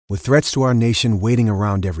With threats to our nation waiting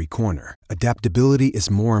around every corner, adaptability is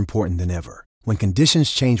more important than ever. When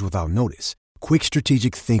conditions change without notice, quick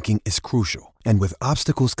strategic thinking is crucial. And with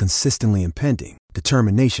obstacles consistently impending,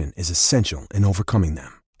 determination is essential in overcoming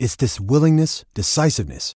them. It's this willingness,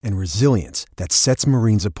 decisiveness, and resilience that sets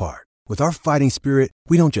Marines apart. With our fighting spirit,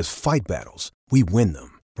 we don't just fight battles, we win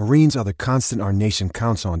them. Marines are the constant our nation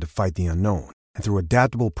counts on to fight the unknown. And through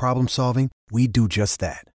adaptable problem solving, we do just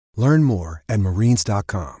that. Learn more at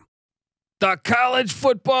marines.com. The College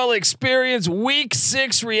Football Experience Week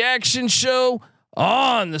 6 reaction show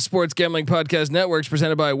on the Sports Gambling Podcast Network,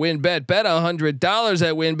 presented by WynnBET. Bet $100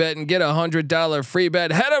 at WynnBET and get $100 free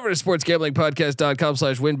bet. Head over to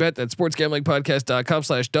sportsgamblingpodcast.com/WynnBET. That's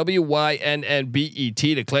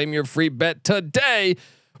sportsgamblingpodcast.com/WYNNBET to claim your free bet today.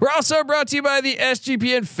 We're also brought to you by the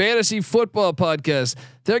SGPN Fantasy Football Podcast.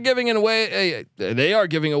 They are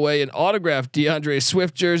giving away an autographed DeAndre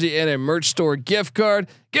Swift jersey and a merch store gift card.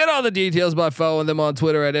 Get all the details by following them on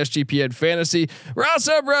Twitter at SGPN Fantasy. We're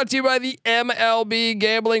also brought to you by the MLB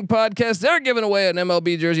Gambling Podcast. They're giving away an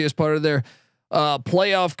MLB jersey as part of their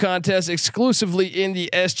playoff contest exclusively in the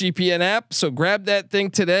SGPN app. So grab that thing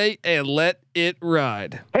today and let it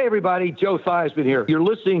ride. Hey everybody, Joe Theismann here. You're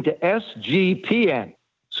listening to SGPN.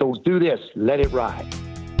 So do this, let it ride.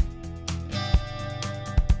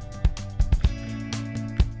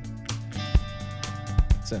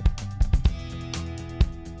 So.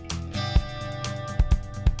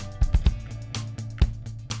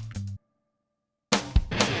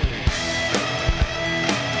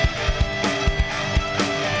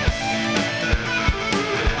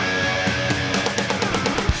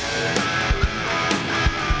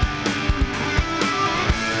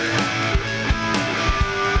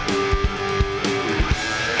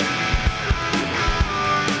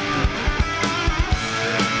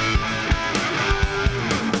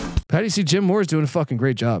 How do you see Jim Moore's doing a fucking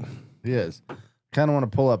great job? He is. Kind of want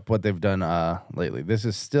to pull up what they've done lately. This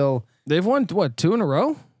is still. They've won what, 2 in a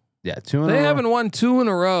row? Yeah, 2 in a row. They haven't won 2 in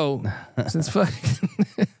a row since fucking.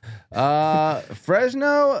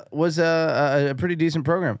 Fresno was a pretty decent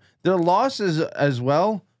program. Their losses as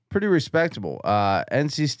well, pretty respectable.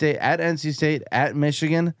 NC State, at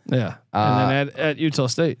Michigan. Yeah, and then at Utah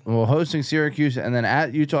State. Well, hosting Syracuse, and then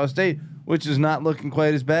at Utah State, which is not looking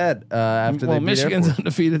quite as bad after they beat Michigan's Air Force.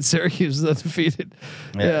 Undefeated. Syracuse is undefeated.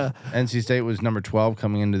 Yeah. NC State was number 12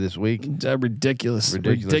 coming into this week. Ridiculous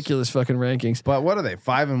fucking rankings. But what are they?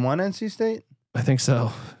 5-1 NC State? I think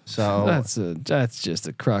so. So that's just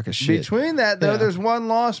a crock of shit. Between that though, there's one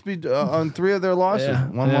loss on 3 of their losses.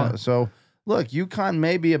 Loss. So look, UConn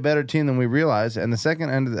may be a better team than we realize, and the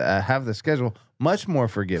second end of half of the schedule much more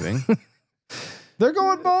forgiving. They're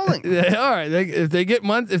going bowling. Yeah, all right. If they get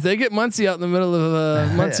Muncie out in the middle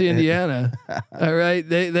of Muncie, Indiana, all right,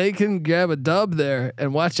 they can grab a dub there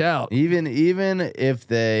and watch out. Even if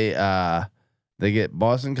they get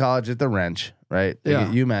Boston College at the Wrench, right? They get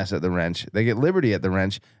UMass at the Wrench. They get Liberty at the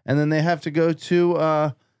Wrench, and then they have to go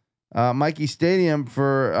to Michie Stadium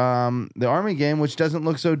for the Army game, which doesn't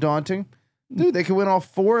look so daunting. Dude, they can win all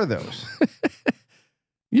 4 of those.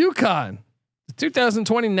 UConn.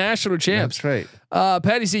 2020 national champs. That's right.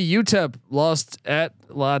 Patty C. UTEP lost at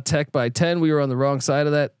La Tech by 10. We were on the wrong side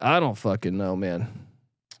of that. I don't fucking know, man.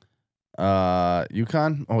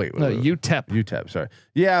 UConn. Oh wait, no, UTEP. UTEP. Sorry.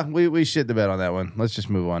 Yeah, we shit the bed on that one. Let's just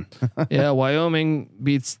move on. Yeah, Wyoming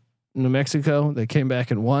beats New Mexico. They came back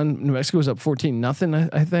and won. New Mexico was up 14-0,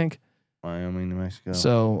 I think. Wyoming, New Mexico.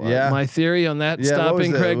 So my theory on that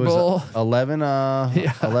stopping Craig Bowl. 11.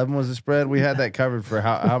 11 was the spread. We had that covered for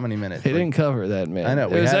how many minutes? They didn't cover that, man. I know.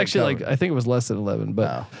 It was actually I think it was less than 11,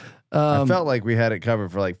 but I felt like we had it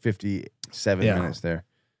covered for like 57 minutes there.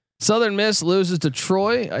 Southern Miss loses to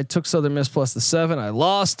Troy. I took Southern Miss plus the 7. I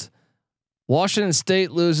lost. Washington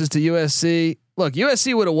State loses to USC. Look,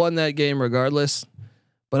 USC would have won that game regardless,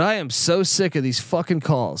 but I am so sick of these fucking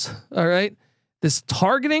calls. All right. This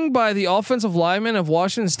targeting by the offensive lineman of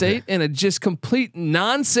Washington State in a just complete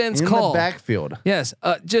nonsense call. In the backfield. Yes.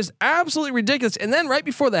 Just absolutely ridiculous. And then right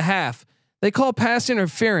before the half, they call pass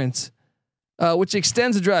interference, which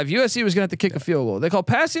extends the drive. USC was going to have to kick a field goal. They call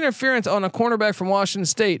pass interference on a cornerback from Washington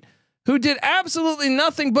State who did absolutely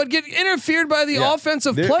nothing but get interfered by the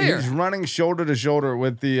offensive player. He's running shoulder to shoulder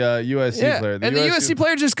with the USC player. The USC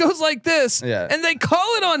player just goes like this, and they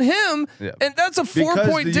call it on him, and that's a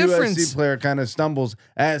 4-point difference. The USC player kind of stumbles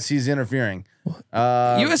as he's interfering.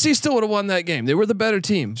 USC still would have won that game. They were the better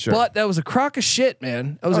team, but that was a crock of shit,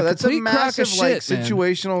 man. That was a complete crock of shit,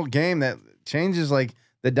 situational game that changes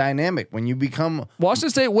the dynamic when you become.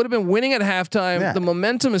 Washington State would have been winning at halftime. Yeah. The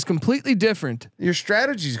momentum is completely different. Your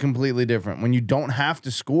strategy is completely different when you don't have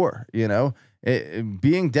to score. You know,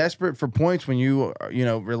 being desperate for points when you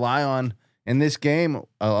rely on in this game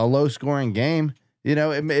a low scoring game.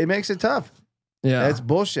 It makes it tough. Yeah, that's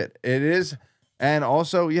bullshit. It is, and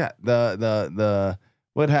also the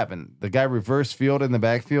what happened? The guy reversed field in the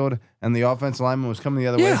backfield, and the offensive lineman was coming the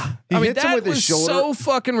other way. He hits him with his shoulder. So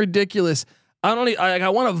fucking ridiculous. I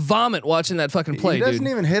want to vomit watching that fucking play. He doesn't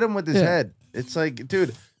even hit him with his head. It's like,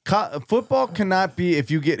 dude, football cannot be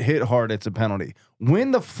if you get hit hard, it's a penalty.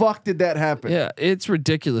 When the fuck did that happen? Yeah, it's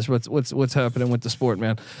ridiculous. What's happening with the sport,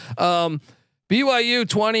 man? BYU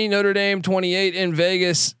 20, Notre Dame 28 in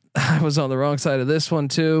Vegas. I was on the wrong side of this one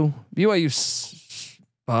too. BYU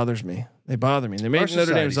bothers me. They bother me. They made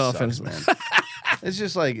Notre Dame's offense, man. It's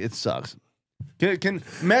just like it sucks. Can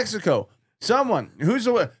Mexico, someone who's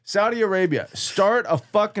Saudi Arabia, start a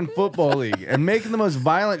fucking football league and making the most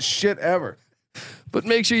violent shit ever? But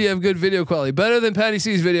make sure you have good video quality, better than Patty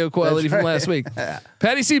C's video quality from last week.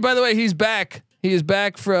 Patty C, by the way, he's back. He is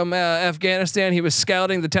back from Afghanistan. He was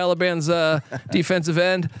scouting the Taliban's defensive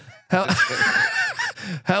end.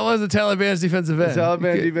 How was the Taliban's defensive end? The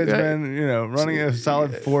Taliban defensive end, running a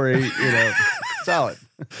solid 4.8, solid.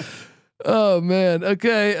 Oh man.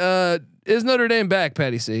 Okay. Is Notre Dame back,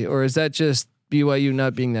 Patty C, or is that just BYU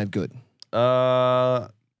not being that good?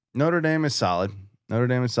 Notre Dame is solid.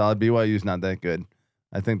 BYU is not that good.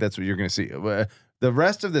 I think that's what you're going to see. The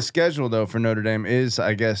rest of the schedule, though, for Notre Dame is,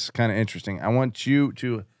 I guess, kind of interesting. I want you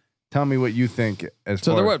to tell me what you think.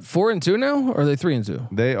 So they're what, 4-2 now, or are they 3-2?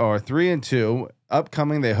 They are 3-2.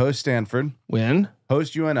 Upcoming, they host Stanford. Win.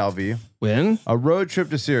 Host UNLV. Win. A road trip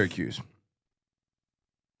to Syracuse.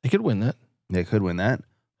 They could win that. They could win that.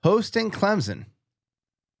 Hosting Clemson.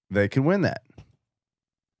 They could win that.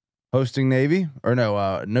 Hosting Navy or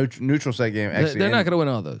neutral site game. Actually, they're not going to win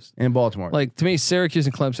all those in Baltimore. Like, to me, Syracuse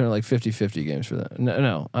and Clemson are like 50-50 games for that.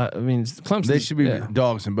 No, I mean Clemson. They should be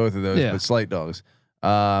dogs in both of those, but slight dogs.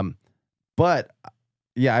 But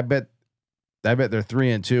yeah, I bet they're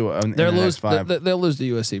 3-2. They'll lose. They'll lose to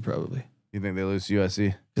USC probably. You think they lose to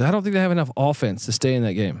USC? Because I don't think they have enough offense to stay in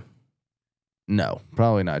that game. No,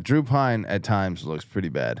 probably not. Drew Pine at times looks pretty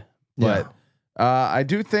bad, but. I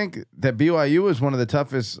do think that BYU is one of the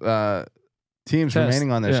toughest teams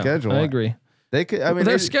remaining on their schedule. I agree. They could. I mean,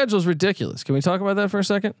 their schedule's ridiculous. Can we talk about that for a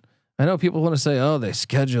second? I know people want to say, "Oh,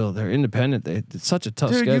 they're independent. It's such a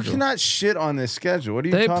tough schedule." You cannot shit on this schedule. What are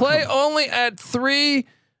you? They play about? only at 3.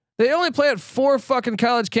 They only play at 4 fucking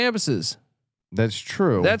college campuses. That's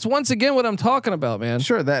true. That's once again what I'm talking about, man.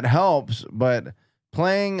 Sure, that helps, but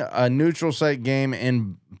playing a neutral site game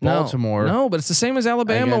in Baltimore. No, but it's the same as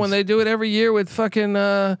Alabama when they do it every year with fucking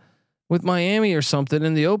with Miami or something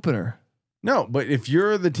in the opener. No, but if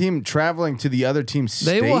you're the team traveling to the other team's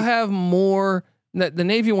state, they will have more. The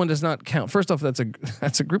Navy one does not count. First off, that's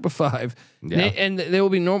a group of 5, and there will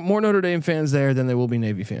be more Notre Dame fans there than there will be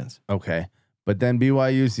Navy fans. Okay, but then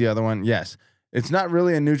BYU's the other one. Yes. It's not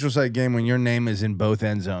really a neutral site game when your name is in both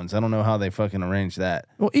end zones. I don't know how they fucking arrange that.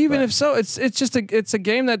 Well, if so, it's just a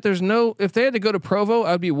game that there's no. If they had to go to Provo,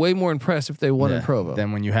 I'd be way more impressed if they won in Provo.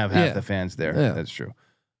 Than when you have half the fans there. Yeah. That's true.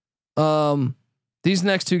 These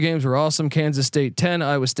next 2 games were awesome. Kansas State 10,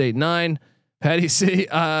 Iowa State 9. Patty C.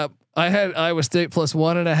 I had Iowa State plus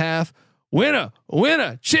 1.5.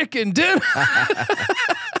 Winner, chicken dinner.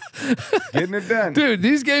 Getting it done, dude.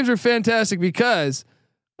 These games are fantastic because.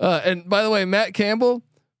 And by the way, Matt Campbell,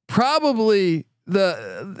 probably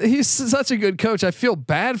he's such a good coach. I feel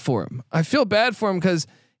bad for him. Because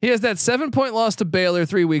he has that 7-point loss to Baylor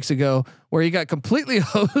 3 weeks ago, where he got completely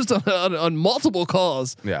hosed on multiple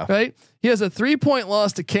calls. Yeah. Right. He has a 3-point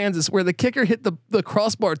loss to Kansas, where the kicker hit the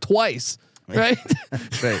crossbar twice. Right.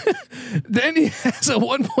 Right. Then he has a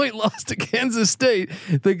 1-point loss to Kansas State.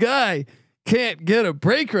 The guy can't get a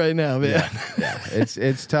break right now, man. Yeah.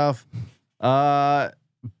 It's tough.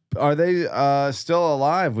 Are they still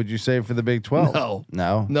alive? Would you say for the Big 12?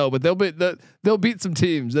 No. But they'll beat some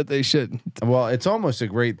teams that they shouldn't. Well, it's almost a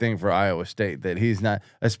great thing for Iowa State that he's not,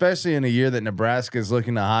 especially in a year that Nebraska is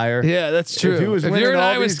looking to hire. Yeah, that's true. If you're an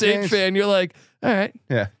Iowa State fan, you're like, all right,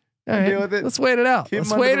 yeah, all right, deal with it. Let's wait it out.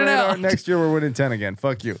 Let's wait it out. Next year we're winning 10 again.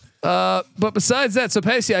 Fuck you. But besides that, so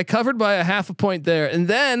Pacey, I covered by a 0.5 point there, and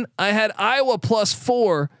then I had Iowa plus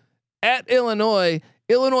 4 at Illinois.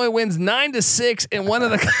 Illinois wins 9-6 in one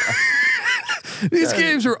of the. These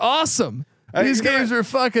games were awesome. These games were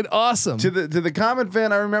fucking awesome. To the common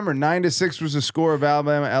fan, I remember 9-6 was the score of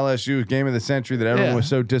Alabama LSU, game of the century that everyone was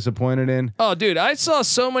so disappointed in. Oh, dude, I saw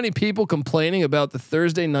so many people complaining about the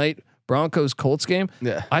Thursday night Broncos Colts game.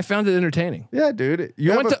 Yeah, I found it entertaining. Yeah, dude,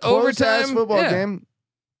 you went to overtime football game.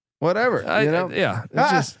 whatever. Yeah.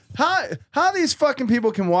 It's How these fucking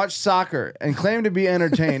people can watch soccer and claim to be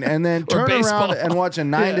entertained, and then turn around and watch a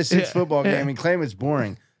 9 to 6 football game and claim it's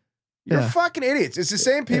boring? You're fucking idiots. It's the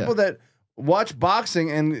same people that watch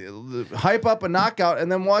boxing and hype up a knockout,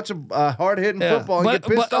 and then watch a hard hitting football and get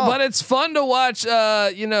pissed off. But it's fun to watch.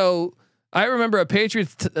 I remember a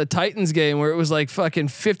Patriots Titans game where it was like fucking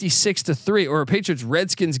 56-3, or a Patriots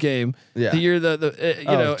Redskins game. The year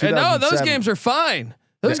and no, those games are fine.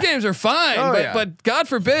 Those games are fine, but God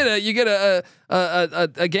forbid you get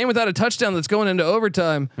a game without a touchdown that's going into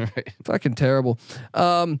overtime. Right. Fucking terrible.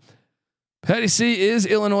 Patty C, is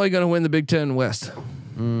Illinois going to win the Big Ten West?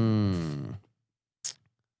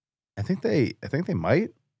 I think they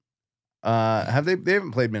might. Have they? They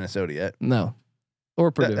haven't played Minnesota yet. No,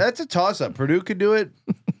 or Purdue. That's a toss up. Purdue could do it,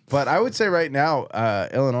 but I would say right now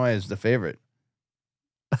Illinois is the favorite.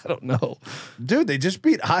 I don't know, dude. They just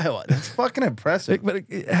beat Iowa. That's fucking impressive. But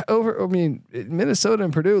Minnesota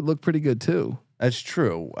and Purdue look pretty good too. That's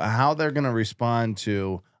true. How they're going to respond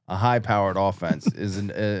to a high-powered offense isn't.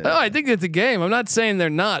 No, I think it's a game. I'm not saying they're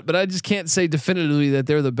not, but I just can't say definitively that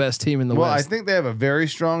they're the best team in the West. Well, I think they have a very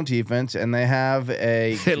strong defense, and they have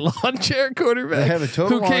a lawn chair quarterback. They have a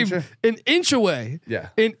total who came an inch away. Yeah,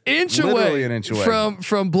 literally an inch away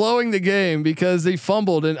from blowing the game because they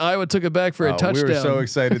fumbled and Iowa took it back for a touchdown. We were so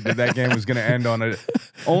excited that game was going to end on a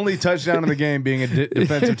only touchdown of the game being a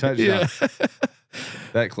defensive touchdown. Yeah.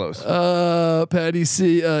 That close. Patty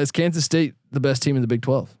C, is Kansas State the best team in the Big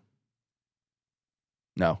 12?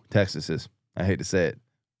 No, Texas is. I hate to say it,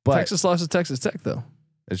 but Texas lost to Texas Tech though.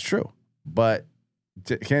 It's true, but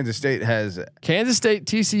Kansas State,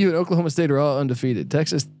 TCU, and Oklahoma State are all undefeated.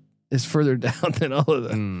 Texas is further down than all of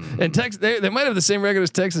them, and Texas they might have the same record as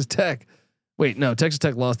Texas Tech. Wait, no, Texas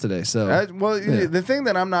Tech lost today. So the thing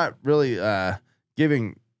that I'm not really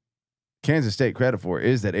giving Kansas State credit for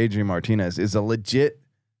is that Adrian Martinez is a legit,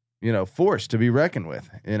 force to be reckoned with.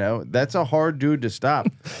 That's a hard dude to stop.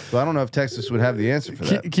 So I don't know if Texas would have the answer for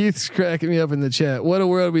that. Keith's cracking me up in the chat. What a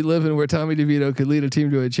world we live in where Tommy DeVito could lead a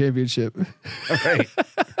team to a championship. Right.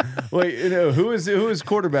 Wait, who is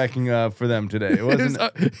quarterbacking for them today? It wasn't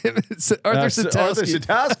Arthur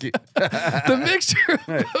Satowski. The mixture.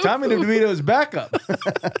 Right. Tommy DeVito's backup.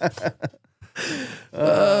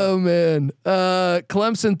 Oh man.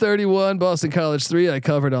 Clemson 31, Boston College 3. I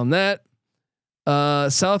covered on that.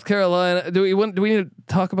 South Carolina. Do we need to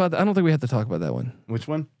talk about that? I don't think we have to talk about that one. Which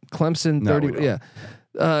one? Clemson 30. No, yeah.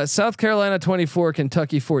 South Carolina 24,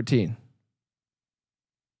 Kentucky 14.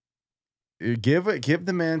 Give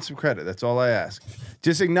the man some credit. That's all I ask.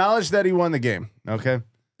 Just acknowledge that he won the game. Okay.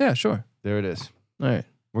 Yeah, sure. There it is. All right.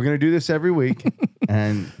 We're gonna do this every week,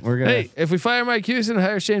 and we're gonna. Hey, if we fire Mike Houston and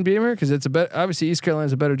hire Shane Beamer, because it's obviously East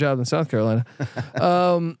Carolina's a better job than South Carolina.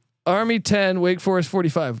 Army 10, Wake Forest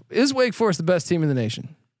 45. Is Wake Forest the best team in the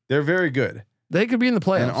nation? They're very good. They could be in the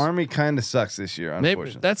playoffs. And Army kind of sucks this year, unfortunately.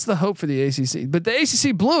 Maybe that's the hope for the ACC. But the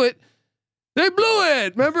ACC blew it. They blew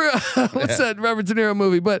it. Remember what's that Robert De Niro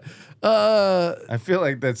movie? But I feel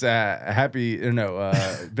like that's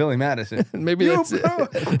Billy Madison. Maybe that's it.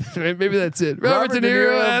 Maybe that's it. Robert De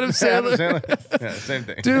Niro, Adam Sandler. Yeah, same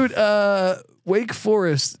thing. Dude, Wake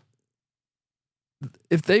Forest,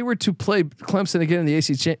 if they were to play Clemson again in the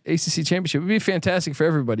ACC championship, it would be fantastic for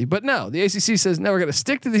everybody. But no, the ACC says, no, we're going to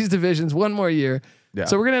stick to these divisions one more year. Yeah.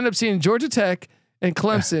 So we're going to end up seeing Georgia Tech and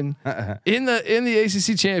Clemson in the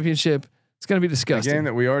ACC championship. It's going to be disgusting. A game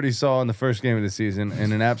that we already saw in the first game of the season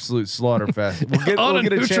in an absolute slaughter fest. We'll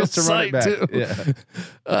get a chance to run it back. Too.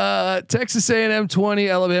 Yeah. Texas A&M 20,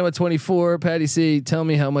 Alabama 24. Patty C, tell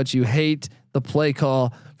me how much you hate the play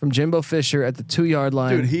call from Jimbo Fisher at the 2-yard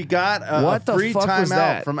line. Dude, he got a free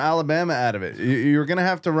timeout from Alabama out of it. You're going to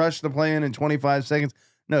have to rush the play in 25 seconds.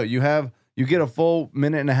 No, you get a full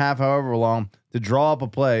minute and a half, however long, to draw up a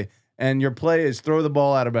play, and your play is throw the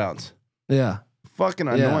ball out of bounds. Yeah. Fucking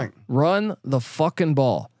annoying. Run the fucking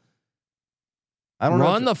ball. I don't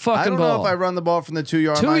know if I run the ball from the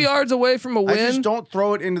 2-yard line. 2 yards away from a win. I just don't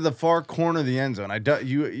throw it into the far corner of the end zone.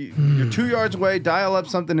 You're 2 yards away. Dial up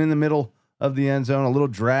something in the middle of the end zone. A little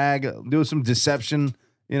drag. Do some deception.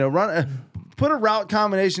 Put a route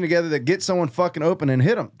combination together that gets someone fucking open and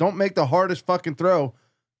hit them. Don't make the hardest fucking throw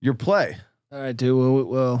your play. All right, dude.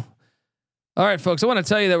 Well. All right, folks. I want to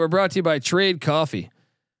tell you that we're brought to you by Trade Coffee.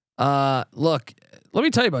 Look, let me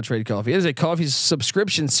tell you about Trade Coffee. It is a coffee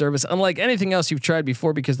subscription service unlike anything else you've tried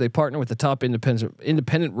before because they partner with the top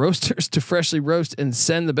independent roasters to freshly roast and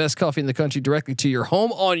send the best coffee in the country directly to your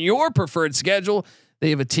home on your preferred schedule. They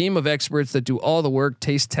have a team of experts that do all the work,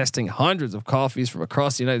 taste testing hundreds of coffees from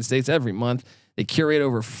across the United States every month. They curate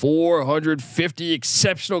over 450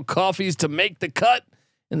 exceptional coffees to make the cut.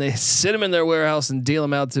 and they sit them in their warehouse and deal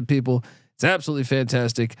them out to people. It's absolutely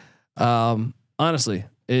fantastic. Honestly,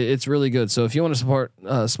 it's really good. So if you want to support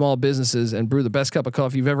small businesses and brew the best cup of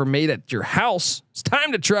coffee you've ever made at your house, it's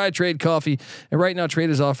time to try Trade Coffee. And right now, Trade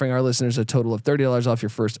is offering our listeners a total of $30 off your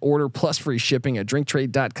first order plus free shipping at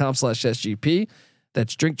drinktrade.com/SGP.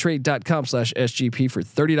 That's drinktrade.com/SGP for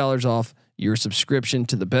 $30 off your subscription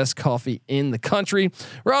to the best coffee in the country.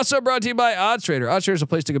 We're also brought to you by OddsTrader. OddsTrader is a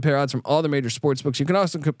place to compare odds from all the major sports books. You can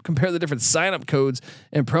also compare the different sign-up codes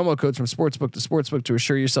and promo codes from sportsbook to sportsbook to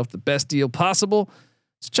assure yourself the best deal possible.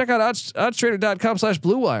 So check out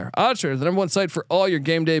oddstrader.com/Blue Wire. OddsTrader, the #1 site for all your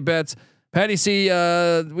game day bets. Patty C,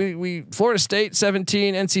 we Florida State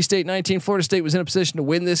 17, NC State 19. Florida State was in a position to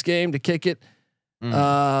win this game, to kick it.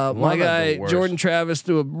 My guy Jordan Travis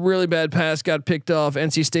threw a really bad pass, got picked off.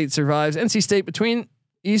 NC State survives. NC State, between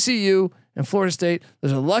ECU and Florida State,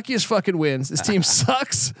 they're the luckiest fucking wins. This team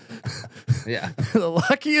sucks. Yeah, the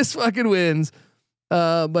luckiest fucking wins.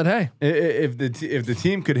 But hey, if the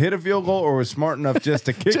team could hit a field goal or was smart enough just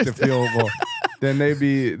to kick the field goal, then they'd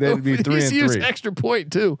be 3-3. Extra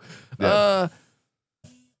point too. Yeah.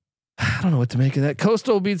 I don't know what to make of that.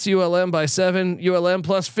 Coastal beats ULM by 7. ULM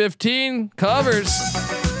plus 15 covers.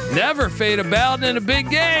 Never fade a Bowden in a big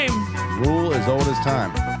game. Rule as old as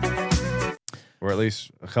time, or at least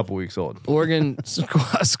a couple weeks old. Oregon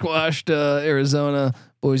squashed Arizona.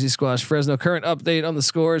 Boise squashed Fresno. Current update on the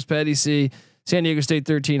scores: Patty C, San Diego State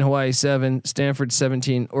 13, Hawaii 7, Stanford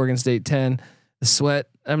 17, Oregon State 10. The sweat.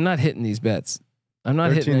 I'm not hitting these bets. I'm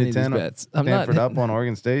not hitting any of these bets. I'm Stanford not up on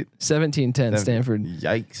Oregon State. 17-10 Stanford.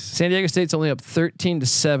 Yikes. San Diego State's only up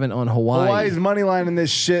 13-7 on Hawaii. Hawaii's money line in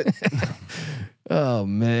this shit. Oh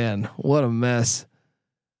man, what a mess.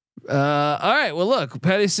 All right. Well, look,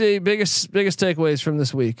 Patty C, biggest takeaways from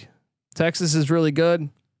this week. Texas is really good.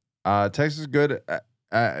 Texas is good.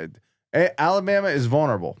 Alabama is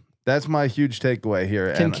vulnerable. That's my huge takeaway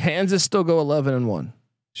here. Can Kansas still go 11-1?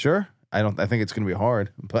 Sure. I think it's going to be hard,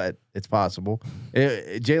 but it's possible.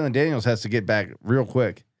 Jalen Daniels has to get back real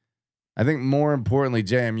quick. I think more importantly,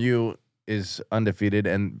 JMU is undefeated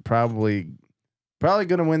and probably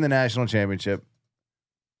going to win the national championship.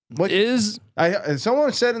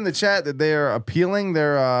 Someone said in the chat that they are appealing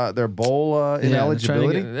their bowl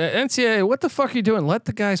ineligibility. NCAA, what the fuck are you doing? Let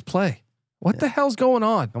the guys play. What the hell's going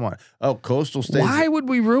on? Come on. Oh, Coastal State. Why would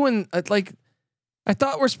we ruin I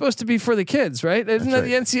thought we're supposed to be for the kids, right? Isn't that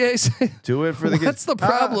the NCAA? Do it for the kids. What's the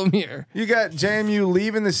problem here? You got JMU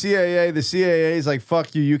leaving the CAA. The CAA is like,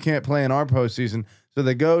 fuck you. You can't play in our postseason. So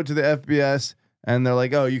they go to the FBS and they're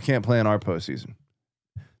like, oh, you can't play in our postseason.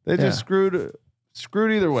 They just screwed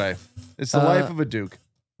either way. It's the life of a Duke.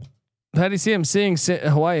 How do you see? I'm seeing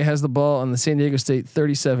Hawaii has the ball on the San Diego State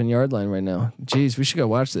 37-yard line right now. Jeez, we should go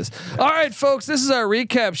watch this. All right, folks, this is our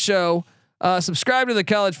recap show. Subscribe to the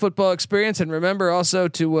College Football Experience, and remember also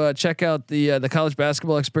to check out the College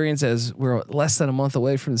Basketball Experience, as we're less than a month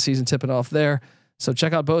away from the season tipping off there. So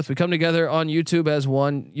check out both. We come together on YouTube as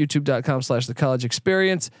one, youtube.com/the College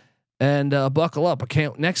Experience, and buckle up.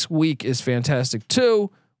 Next week is fantastic too.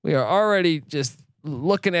 We are already just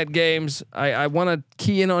looking at games. I want to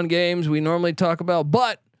key in on games we normally talk about,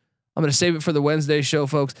 but I'm going to save it for the Wednesday show,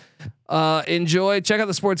 folks. Enjoy. Check out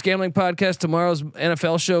the Sports Gambling Podcast. Tomorrow's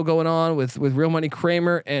NFL show going on with Real Money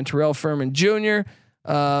Kramer and Terrell Furman Jr.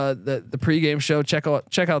 The pregame show. Check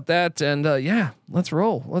out that. And let's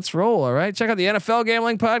roll. All right. Check out the NFL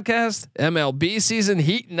Gambling Podcast. MLB season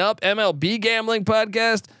heating up. MLB Gambling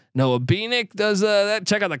Podcast. Noah Beanick does that.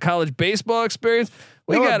 Check out the College Baseball Experience.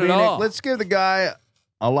 We got it all. Let's give the guy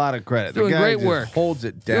a lot of credit. Doing the guy great just work. Holds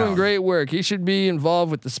it down. Doing great work. He should be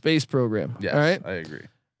involved with the space program. Yes, all right. I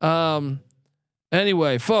agree.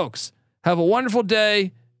 Anyway, folks, have a wonderful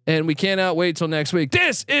day, and we cannot wait till next week.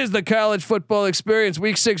 This is the College Football Experience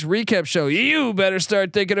Week 6 recap show. You better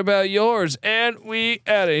start thinking about yours, and we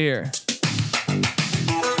out of here.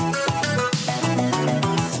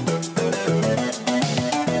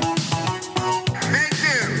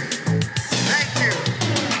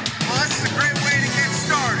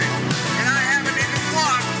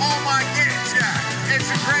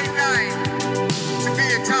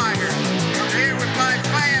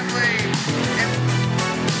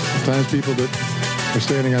 Sometimes people that are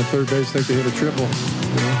standing on third base think they hit a triple,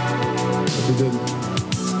 but they didn't.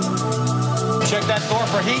 Check that door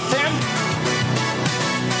for heat, Tim.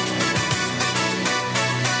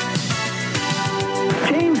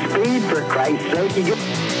 Team speed, for Christ's sake.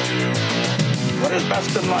 What is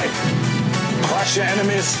best in life? Crush your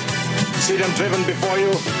enemies, see them driven before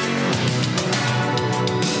you,